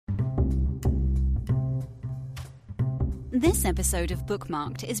This episode of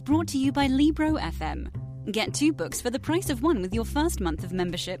Bookmarked is brought to you by Libro FM. Get 2 books for the price of 1 with your first month of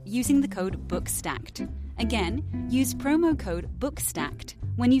membership using the code BOOKSTACKED. Again, use promo code BOOKSTACKED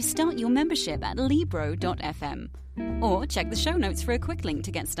when you start your membership at Libro.fm. Or check the show notes for a quick link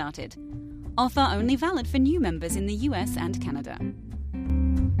to get started. Offer only valid for new members in the US and Canada.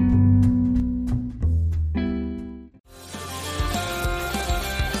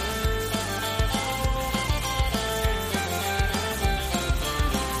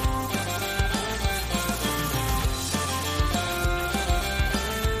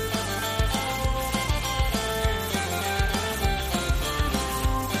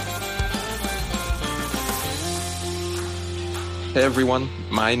 Hey everyone,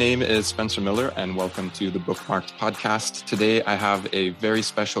 my name is Spencer Miller and welcome to the Bookmarked podcast. Today I have a very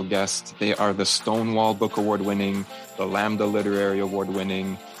special guest. They are the Stonewall Book Award winning, the Lambda Literary Award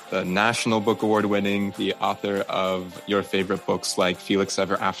winning, the National Book Award winning, the author of your favorite books like Felix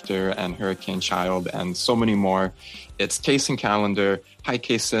Ever After and Hurricane Child and so many more. It's Kaysen Callender. Hi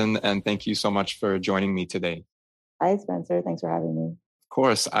Kaysen, and thank you so much for joining me today. Hi Spencer, thanks for having me. Of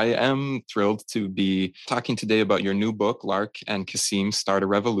course, I am thrilled to be talking today about your new book, Lark and Kasim Start a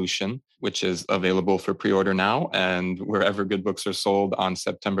Revolution, which is available for pre-order now and wherever good books are sold on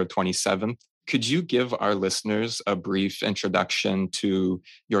September 27th. Could you give our listeners a brief introduction to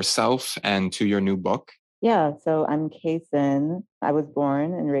yourself and to your new book? Yeah, so I'm Kaysen. I was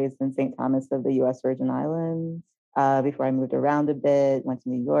born and raised in St. Thomas of the U.S. Virgin Islands. Before I moved around a bit, went to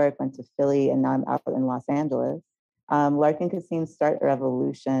New York, went to Philly, and now I'm out in Los Angeles. Lark and Kasim Start a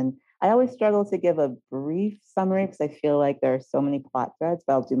Revolution. I always struggle to give a brief summary because I feel like there are so many plot threads,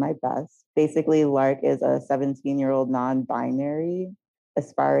 but I'll do my best. Basically, Lark is a 17-year-old non-binary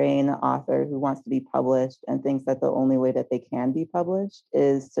aspiring author who wants to be published and thinks that the only way that they can be published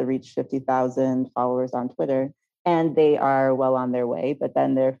is to reach 50,000 followers on Twitter. And they are well on their way, but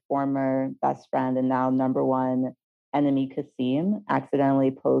then their former best friend and now number one enemy, Kasim,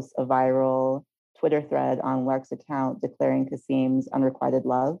 accidentally posts a viral Twitter thread on Lark's account declaring Kasim's unrequited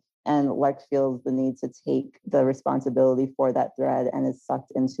love. And Lark feels the need to take the responsibility for that thread and is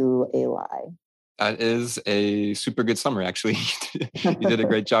sucked into a lie. That is a super good summary, actually. You did a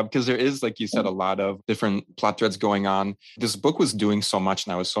great job because there is, like you said, a lot of different plot threads going on. This book was doing so much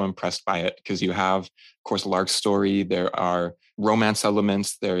and I was so impressed by it because you have, of course, Lark's story. There are romance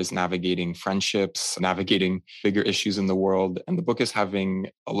elements. There is navigating friendships, navigating bigger issues in the world. And the book is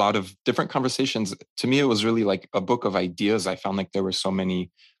having a lot of different conversations. To me, it was really like a book of ideas. I found like there were so many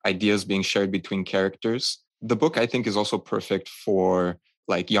ideas being shared between characters. The book, I think, is also perfect for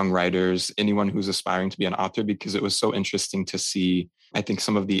like young writers, anyone who's aspiring to be an author, because it was so interesting to see, I think,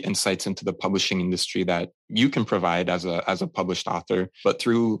 some of the insights into the publishing industry that you can provide as a published author, but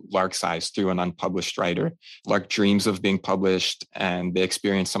through Lark's eyes, through an unpublished writer. Lark dreams of being published and they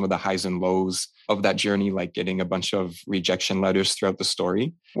experience some of the highs and lows of that journey, like getting a bunch of rejection letters throughout the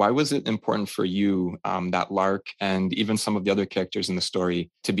story. Why was it important for you that Lark and even some of the other characters in the story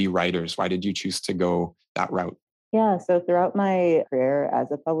to be writers? Why did you choose to go that route? Yeah, so throughout my career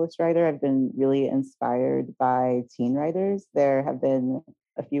as a published writer, I've been really inspired by teen writers. There have been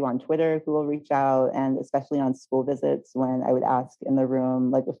a few on Twitter who will reach out, and especially on school visits when I would ask in the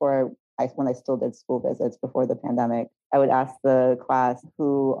room, like when I still did school visits before the pandemic, I would ask the class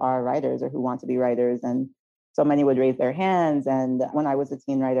who are writers or who want to be writers. And so many would raise their hands. And when I was a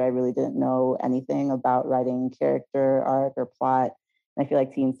teen writer, I really didn't know anything about writing character arc or plot. And I feel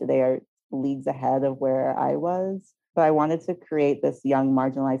like teens today are leagues ahead of where I was. But I wanted to create this young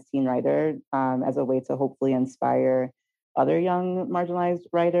marginalized teen writer as a way to hopefully inspire other young marginalized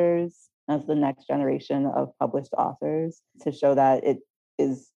writers as the next generation of published authors, to show that it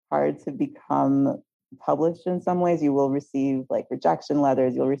is hard to become published in some ways. You will receive like rejection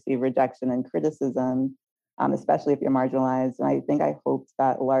letters, you'll receive rejection and criticism, especially if you're marginalized. And I think I hoped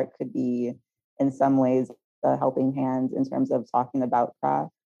that Lark could be in some ways a helping hand in terms of talking about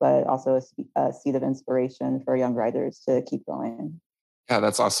craft, but also a seed of inspiration for young writers to keep going. Yeah,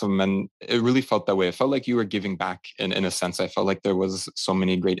 that's awesome. And it really felt that way. It felt like you were giving back in a sense. I felt like there was so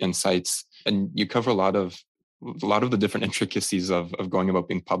many great insights and you cover a lot of the different intricacies of going about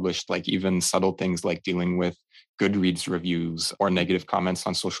being published, like even subtle things like dealing with Goodreads reviews or negative comments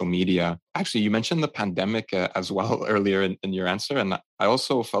on social media. Actually, you mentioned the pandemic as well earlier in your answer. And I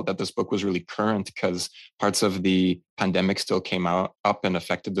also felt that this book was really current because parts of the pandemic still came up and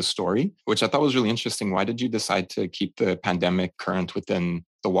affected the story, which I thought was really interesting. Why did you decide to keep the pandemic current within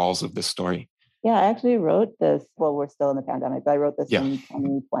the walls of this story? Yeah, I actually wrote this. Well, we're still in the pandemic, but I wrote this in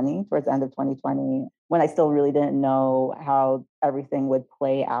 2020, towards the end of 2020. when I still really didn't know how everything would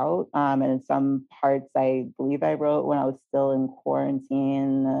play out. And in some parts, I believe I wrote when I was still in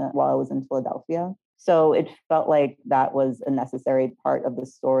quarantine while I was in Philadelphia. So it felt like that was a necessary part of the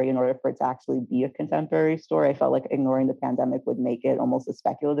story in order for it to actually be a contemporary story. I felt like ignoring the pandemic would make it almost a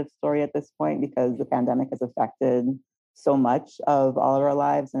speculative story at this point because the pandemic has affected so much of all of our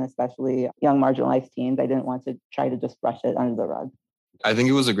lives, and especially young marginalized teens. I didn't want to try to just brush it under the rug. I think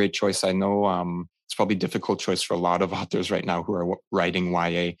it was a great choice. I know it's probably a difficult choice for a lot of authors right now who are writing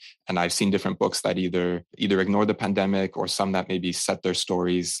YA. And I've seen different books that either ignore the pandemic or some that maybe set their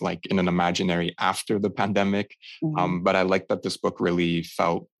stories like in an imaginary after the pandemic. Mm-hmm. But I like that this book really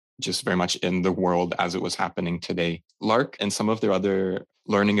felt just very much in the world as it was happening today. Lark and some of their other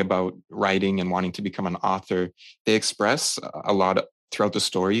learning about writing and wanting to become an author, they express a lot throughout the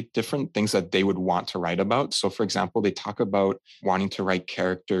story, different things that they would want to write about. So for example, they talk about wanting to write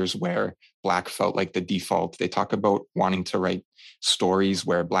characters where Black felt like the default. They talk about wanting to write stories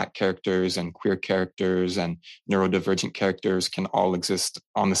where Black characters and queer characters and neurodivergent characters can all exist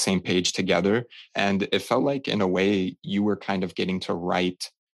on the same page together. And it felt like in a way you were kind of getting to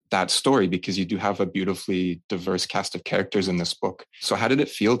write that story because you do have a beautifully diverse cast of characters in this book. So how did it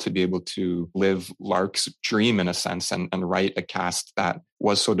feel to be able to live Lark's dream in a sense and write a cast that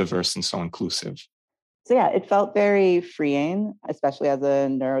was so diverse and so inclusive? So yeah, it felt very freeing, especially as a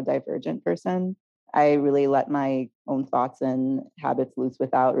neurodivergent person. I really let my own thoughts and habits loose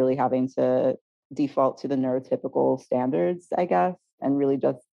without really having to default to the neurotypical standards, I guess, and really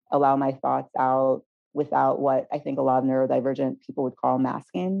just allow my thoughts out without what I think a lot of neurodivergent people would call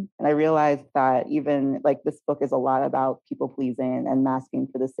masking. And I realized that even like this book is a lot about people pleasing and masking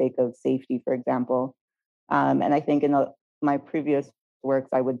for the sake of safety, for example. And I think in my previous works,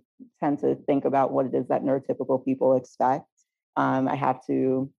 I would tend to think about what it is that neurotypical people expect. I have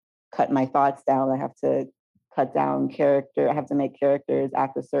to cut my thoughts down. I have to cut down character. I have to make characters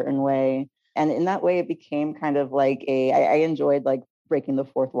act a certain way. And in that way, it became kind of like I enjoyed like breaking the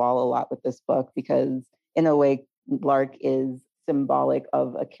fourth wall a lot with this book because in a way, Lark is symbolic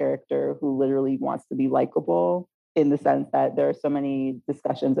of a character who literally wants to be likable in the sense that there are so many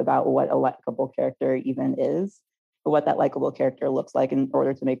discussions about what a likable character even is, or what that likable character looks like in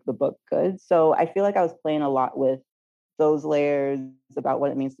order to make the book good. So I feel like I was playing a lot with those layers about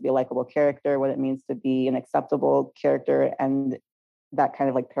what it means to be a likable character, what it means to be an acceptable character, and that kind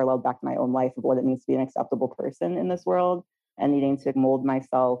of like paralleled back to my own life of what it means to be an acceptable person in this world and needing to mold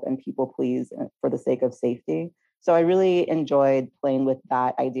myself and people please for the sake of safety. So I really enjoyed playing with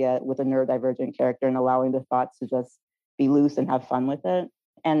that idea with a neurodivergent character and allowing the thoughts to just be loose and have fun with it.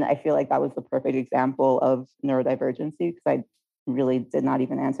 And I feel like that was the perfect example of neurodivergency because I really did not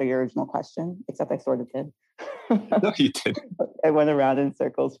even answer your original question, except I sort of did. No, you did. I went around in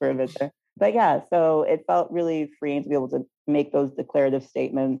circles for a bit there. But yeah, so it felt really freeing to be able to make those declarative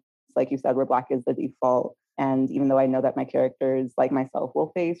statements, like you said, where Black is the default. And even though I know that my characters, like myself,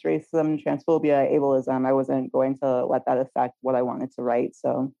 will face racism, transphobia, ableism, I wasn't going to let that affect what I wanted to write.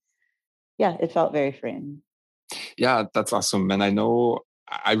 So yeah, it felt very freeing. Yeah, that's awesome. And I know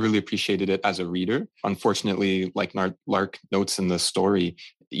I really appreciated it as a reader. Unfortunately, like Lark notes in the story,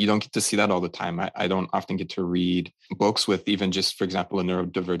 you don't get to see that all the time. I don't often get to read books with even just, for example, a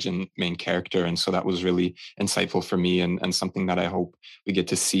neurodivergent main character. And so that was really insightful for me and something that I hope we get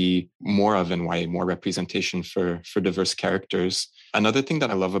to see more of in YA, more representation for diverse characters. Another thing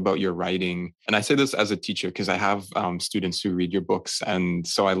that I love about your writing, and I say this as a teacher because I have students who read your books. And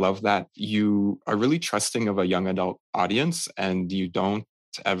so I love that you are really trusting of a young adult audience and you don't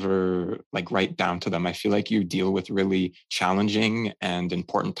ever like write down to them. I feel like you deal with really challenging and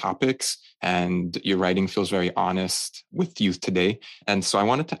important topics and your writing feels very honest with youth today. And so I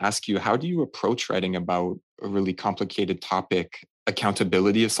wanted to ask you, how do you approach writing about a really complicated topic?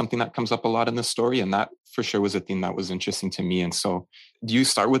 Accountability is something that comes up a lot in the story. And that for sure was a theme that was interesting to me. And so do you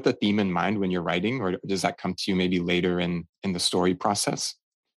start with the theme in mind when you're writing, or does that come to you maybe later in the story process?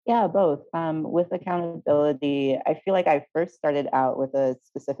 Yeah, both. With accountability, I feel like I first started out with a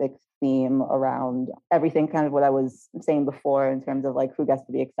specific theme around everything, kind of what I was saying before in terms of like who gets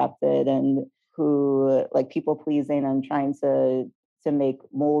to be accepted and who like people pleasing and trying to make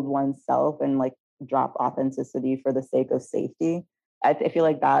mold oneself and like drop authenticity for the sake of safety. I feel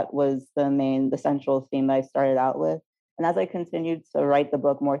like that was the central theme that I started out with. And as I continued to write the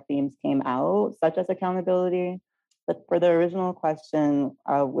book, more themes came out, such as accountability. But for the original question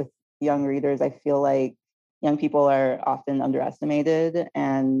with young readers, I feel like young people are often underestimated,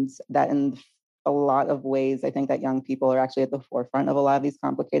 and that in a lot of ways, I think that young people are actually at the forefront of a lot of these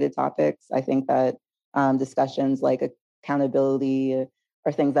complicated topics. I think that discussions like accountability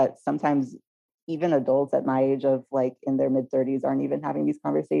are things that sometimes even adults at my age of like in their mid 30s aren't even having these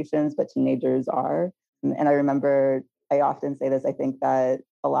conversations, but teenagers are. And I remember, I often say this, I think that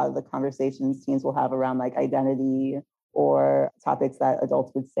a lot of the conversations teens will have around like identity or topics that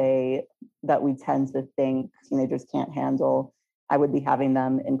adults would say that we tend to think teenagers can't handle, I would be having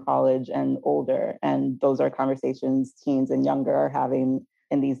them in college and older. And those are conversations teens and younger are having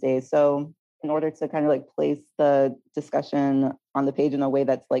in these days. So in order to kind of like place the discussion on the page in a way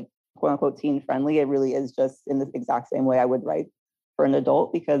that's like quote unquote teen friendly, it really is just in the exact same way I would write for an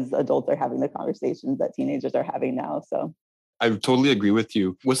adult, because adults are having the conversations that teenagers are having now. So I totally agree with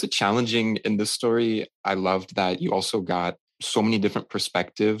you. Was it challenging in this story? I loved that you also got so many different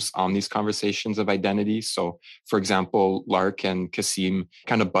perspectives on these conversations of identity. So, for example, Lark and Kasim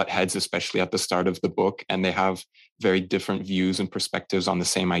kind of butt heads, especially at the start of the book, and they have very different views and perspectives on the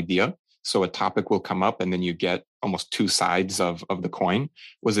same idea. So a topic will come up and then you get almost two sides of the coin.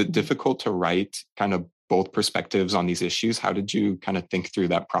 Was it difficult to write kind of both perspectives on these issues? How did you kind of think through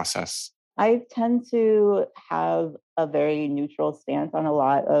that process? I tend to have a very neutral stance on a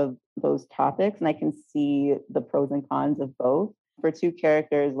lot of those topics, and I can see the pros and cons of both. For two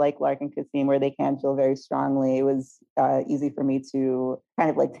characters like Lark and Kasim, where they can feel very strongly, it was easy for me to kind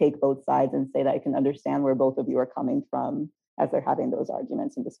of like take both sides and say that I can understand where both of you are coming from as they're having those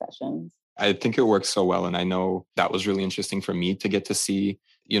arguments and discussions. I think it works so well. And I know that was really interesting for me to get to see,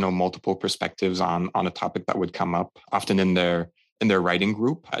 multiple perspectives on a topic that would come up often in their writing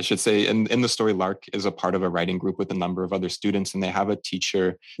group. I should say in the story, Lark is a part of a writing group with a number of other students, and they have a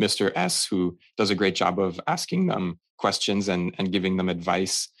teacher, Mr. S, who does a great job of asking them questions and giving them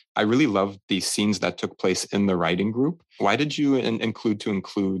advice. I really loved these scenes that took place in the writing group. Why did you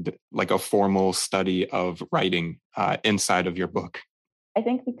include like a formal study of writing inside of your book? I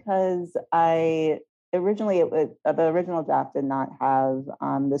think because the original draft did not have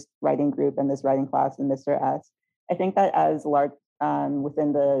this writing group and this writing class and Mr. S. I think that as Lark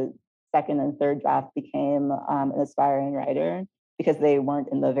within the second and third draft became an aspiring writer, because they weren't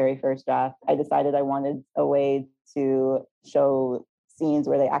in the very first draft, I decided I wanted a way to show scenes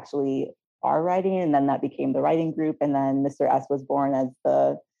where they actually are writing, and then that became the writing group. And then Mr. S was born as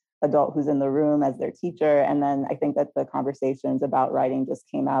the adult who's in the room as their teacher. And then I think that the conversations about writing just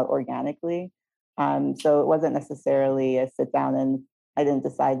came out organically. So it wasn't necessarily a sit down and I didn't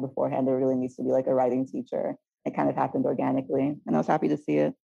decide beforehand there really needs to be like a writing teacher. It kind of happened organically, and I was happy to see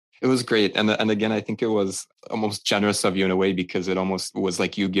it. It was great. And again, I think it was almost generous of you in a way, because it almost was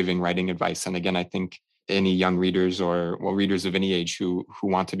like you giving writing advice. And again, I think any young readers or readers of any age who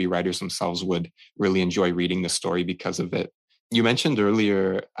want to be writers themselves would really enjoy reading the story because of it. You mentioned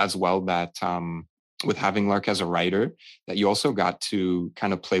earlier as well that with having Lark as a writer, that you also got to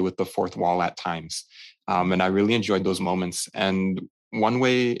kind of play with the fourth wall at times. And I really enjoyed those moments. And one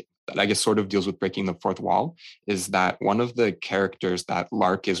way that I guess sort of deals with breaking the fourth wall is that one of the characters that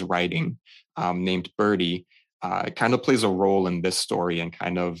Lark is writing, named Birdie, kind of plays a role in this story and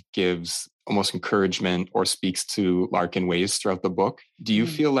kind of gives almost encouragement or speaks to Lark in ways throughout the book. Do you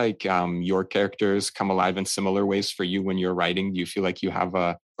feel like your characters come alive in similar ways for you when you're writing? Do you feel like you have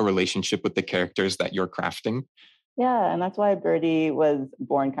a relationship with the characters that you're crafting? Yeah, and that's why Birdie was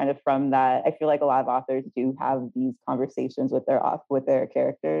born kind of from that. I feel like a lot of authors do have these conversations with their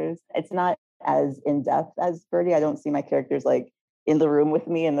characters. It's not as in depth as Birdie. I don't see my characters like in the room with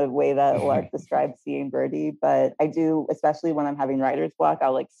me in the way that Lark described seeing Birdie, but I do, especially when I'm having writer's block,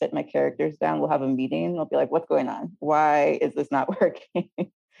 I'll like sit my characters down. We'll have a meeting. I'll be like, "What's going on? Why is this not working?"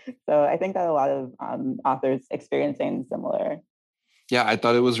 So I think that a lot of authors experiencing similar. Yeah, I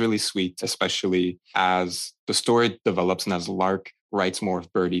thought it was really sweet, especially as the story develops and as Lark writes more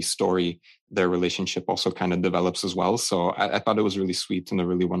of Birdie's story, their relationship also kind of develops as well. So I thought it was really sweet and a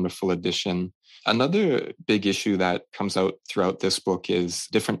really wonderful addition. Another big issue that comes out throughout this book is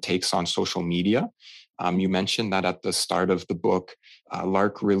different takes on social media. You mentioned that at the start of the book,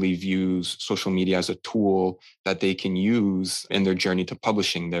 Lark really views social media as a tool that they can use in their journey to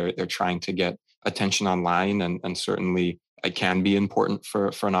publishing. They're trying to get attention online, and certainly it can be important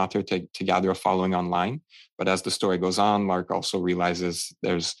for an author to gather a following online. But as the story goes on, Lark also realizes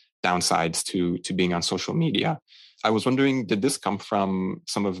there's downsides to being on social media. I was wondering, did this come from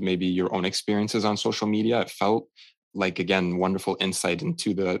some of maybe your own experiences on social media? It felt like, again, wonderful insight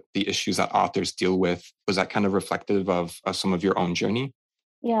into the issues that authors deal with. Was that kind of reflective of some of your own journey?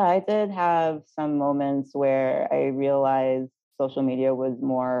 Yeah, I did have some moments where I realized social media was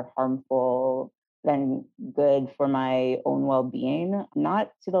more harmful than good for my own well-being,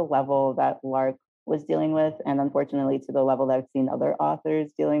 not to the level that Lark was dealing with, and unfortunately to the level that I've seen other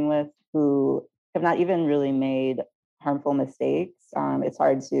authors dealing with who have not even really made harmful mistakes. It's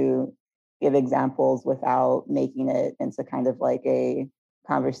hard to give examples without making it into kind of like a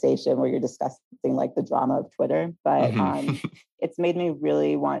conversation where you're discussing like the drama of Twitter. But it's made me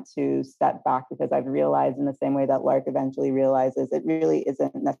really want to step back, because I've realized, in the same way that Lark eventually realizes, it really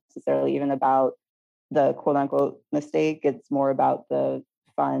isn't necessarily even about the quote unquote mistake. It's more about the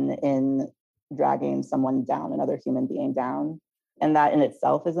fun in dragging someone down, another human being down. And that in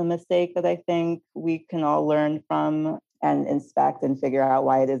itself is a mistake that I think we can all learn from and inspect and figure out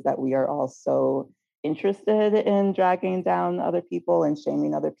why it is that we are all so interested in dragging down other people and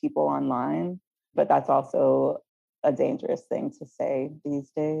shaming other people online. But that's also a dangerous thing to say these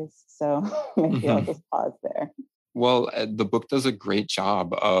days. So maybe I'll just pause there. Well, the book does a great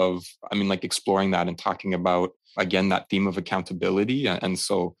job of, like exploring that and talking about, again, that theme of accountability. And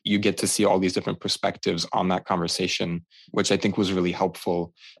so you get to see all these different perspectives on that conversation, which I think was really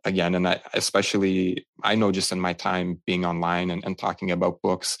helpful. Again, and I know just in my time being online and talking about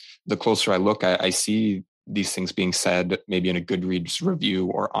books, the closer I look, I see these things being said, maybe in a Goodreads review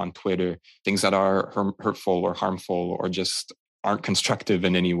or on Twitter, things that are hurtful or harmful or just aren't constructive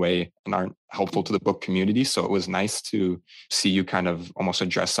in any way and aren't helpful to the book community. So it was nice to see you kind of almost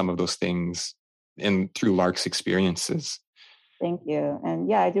address some of those things through Lark's experiences. Thank you. And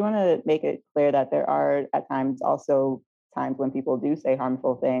yeah, I do want to make it clear that there are at times also times when people do say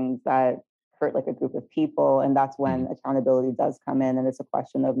harmful things that hurt like a group of people. And that's when accountability does come in. And it's a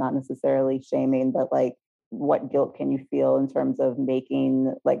question of not necessarily shaming, but like, what guilt can you feel in terms of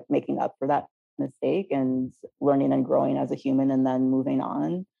making up for that mistake and learning and growing as a human and then moving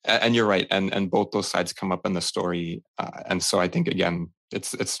on. And you're right. And both those sides come up in the story. And so I think, again,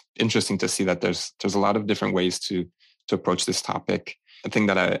 it's interesting to see that there's a lot of different ways to approach this topic. The thing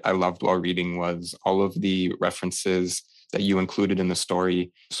that I loved while reading was all of the references that you included in the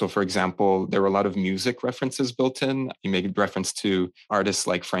story. So for example, there were a lot of music references built in. You made reference to artists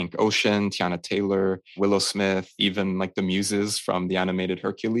like Frank Ocean, Tiana Taylor, Willow Smith, even like the muses from the animated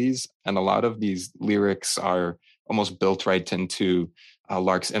Hercules. And a lot of these lyrics are almost built right into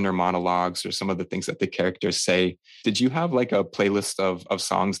Lark's inner monologues or some of the things that the characters say. Did you have like a playlist of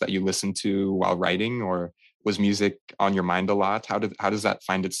songs that you listened to while writing, or was music on your mind a lot? How does that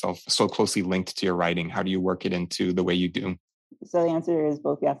find itself so closely linked to your writing? How do you work it into the way you do? So the answer is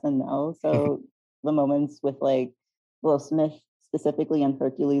both yes and no. So the moments with like Will Smith specifically and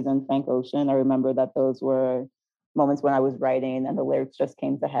Hercules and Frank Ocean, I remember that those were moments when I was writing and the lyrics just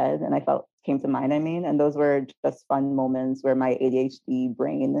came to mind, and those were just fun moments where my ADHD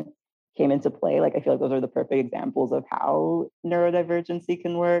brain came into play. Like I feel like those are the perfect examples of how neurodivergency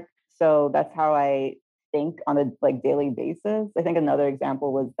can work. So that's how I think on a like daily basis. I think another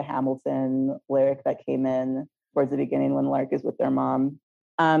example was the Hamilton lyric that came in towards the beginning when Lark is with their mom.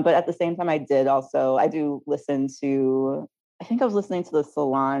 But at the same time, I do listen to, I think I was listening to the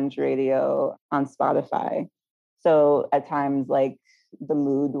Solange radio on Spotify. So at times, like the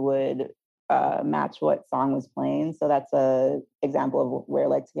mood would match what song was playing. So that's a example of where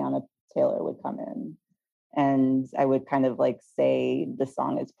like Tiana Taylor would come in. And I would kind of like say the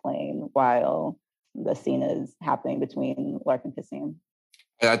song is playing while the scene is happening between Lark and Kasim.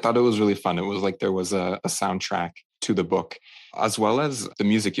 I thought it was really fun. It was like there was a soundtrack to the book, as well as the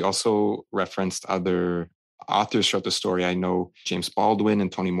music. You also referenced other authors throughout the story. I know James Baldwin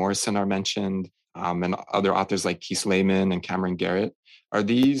and Toni Morrison are mentioned, and other authors like Keith Lehman and Cameron Garrett. Are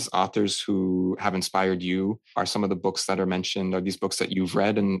these authors who have inspired you? Are some of the books that are mentioned, are these books that you've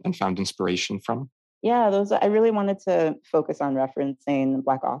read and found inspiration from? Yeah, I really wanted to focus on referencing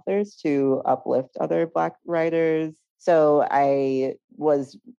Black authors to uplift other Black writers. So I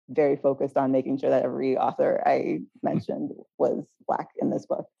was very focused on making sure that every author I mentioned was Black in this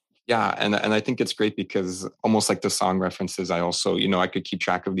book. Yeah, and I think it's great because almost like the song references, I also, I could keep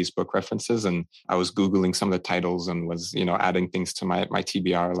track of these book references, and I was Googling some of the titles and was, adding things to my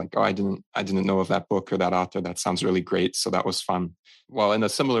TBR, like, oh, I didn't know of that book or that author. That sounds really great. So that was fun. Well, in a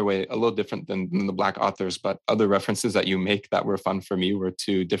similar way, a little different than the Black authors, but other references that you make that were fun for me were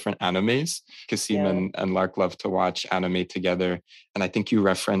to different animes. Kasim and Lark love to watch anime together. And I think you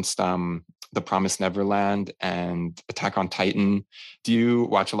referenced The Promised Neverland and Attack on Titan. Do you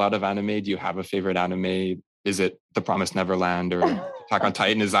watch a lot of anime? Do you have a favorite anime? Is it The Promised Neverland or Attack on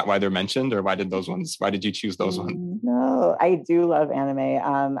Titan? Is that why they're mentioned, or why did you choose those ones? No, I do love anime.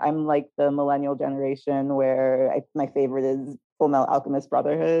 I'm like the millennial generation where my favorite is Fullmetal Alchemist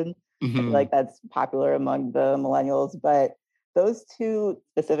Brotherhood. Mm-hmm. I feel like that's popular among the millennials, but those two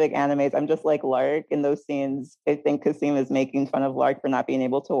specific animes, I'm just like Lark in those scenes. I think Kasim is making fun of Lark for not being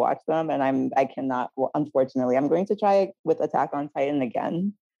able to watch them. And I cannot, unfortunately, I'm going to try with Attack on Titan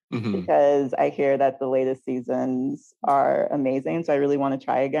again, because I hear that the latest seasons are amazing. So I really want to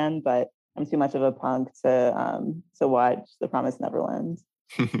try again, but I'm too much of a punk to watch The Promised Neverland.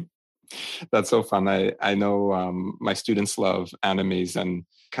 That's so fun. I know my students love animes, and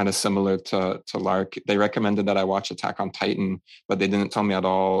kind of similar to Lark, they recommended that I watch Attack on Titan, but they didn't tell me at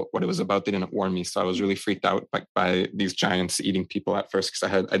all what it was about. They didn't warn me. So I was really freaked out by these giants eating people at first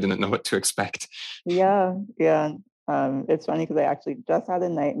because I didn't know what to expect. Yeah. It's funny because I actually just had a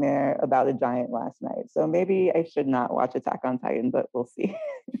nightmare about a giant last night. So maybe I should not watch Attack on Titan, but we'll see.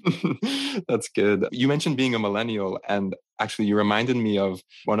 That's good. You mentioned being a millennial, and actually you reminded me of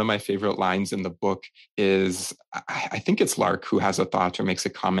one of my favorite lines in the book is, I think it's Lark who has a thought or makes a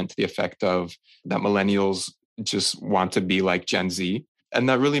comment to the effect of that millennials just want to be like Gen Z. And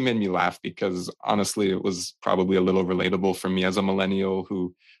that really made me laugh because honestly, it was probably a little relatable for me as a millennial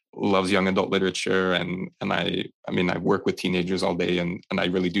who loves young adult literature. And I work with teenagers all day, and I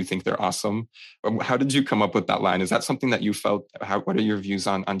really do think they're awesome. How did you come up with that line? Is that something that you felt? What are your views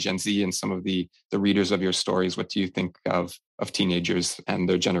on Gen Z and some of the readers of your stories? What do you think of teenagers and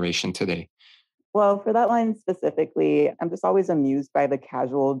their generation today? Well, for that line specifically, I'm just always amused by the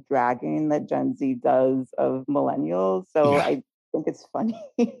casual dragging that Gen Z does of millennials. So yeah. I think it's funny.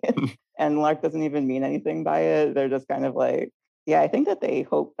 And Lark doesn't even mean anything by it. They're just kind of like, yeah, I think that they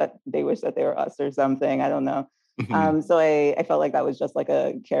hope that they wish that they were us or something. I don't know. Mm-hmm. So I felt like that was just like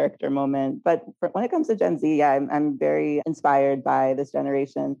a character moment. But when it comes to Gen Z, yeah, I'm very inspired by this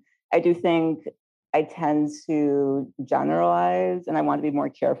generation. I do think I tend to generalize, and I want to be more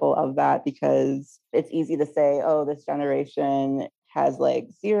careful of that because it's easy to say, oh, this generation has like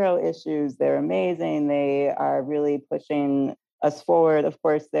zero issues. They're amazing. They are really pushing us forward. Of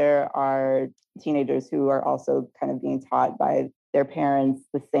course, there are teenagers who are also kind of being taught by their parents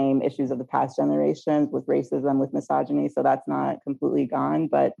the same issues of the past generations with racism, with misogyny. So that's not completely gone.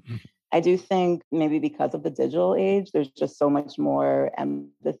 But I do think maybe because of the digital age, there's just so much more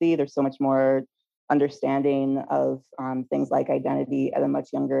empathy. There's so much more understanding of things like identity at a much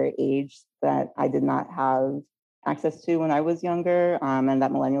younger age that I did not have access to when I was younger, and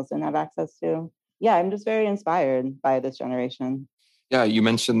that millennials didn't have access to. Yeah, I'm just very inspired by this generation. Yeah, you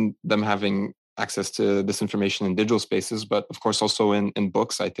mentioned them having access to this information in digital spaces, but of course also in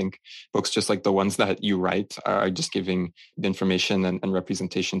books. I think books just like the ones that you write are just giving the information and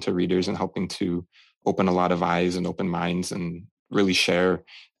representation to readers and helping to open a lot of eyes and open minds and really share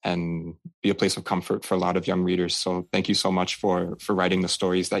and be a place of comfort for a lot of young readers. So thank you so much for writing the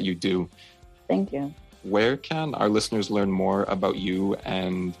stories that you do. Thank you. Where can our listeners learn more about you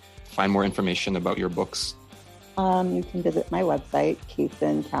and find more information about your books? You can visit my website,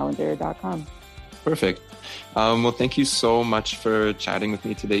 KaysenCalendar.com. Perfect. Well, thank you so much for chatting with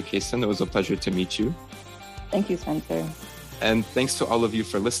me today, Kaysen. It was a pleasure to meet you. Thank you, Spencer. And thanks to all of you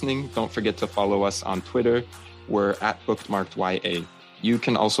for listening. Don't forget to follow us on Twitter. We're at BookmarkedYA. You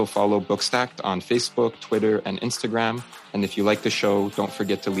can also follow Bookstacked on Facebook, Twitter, and Instagram. And if you like the show, don't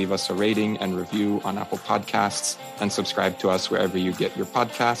forget to leave us a rating and review on Apple Podcasts and subscribe to us wherever you get your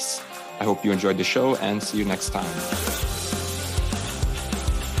podcasts. I hope you enjoyed the show and see you next time.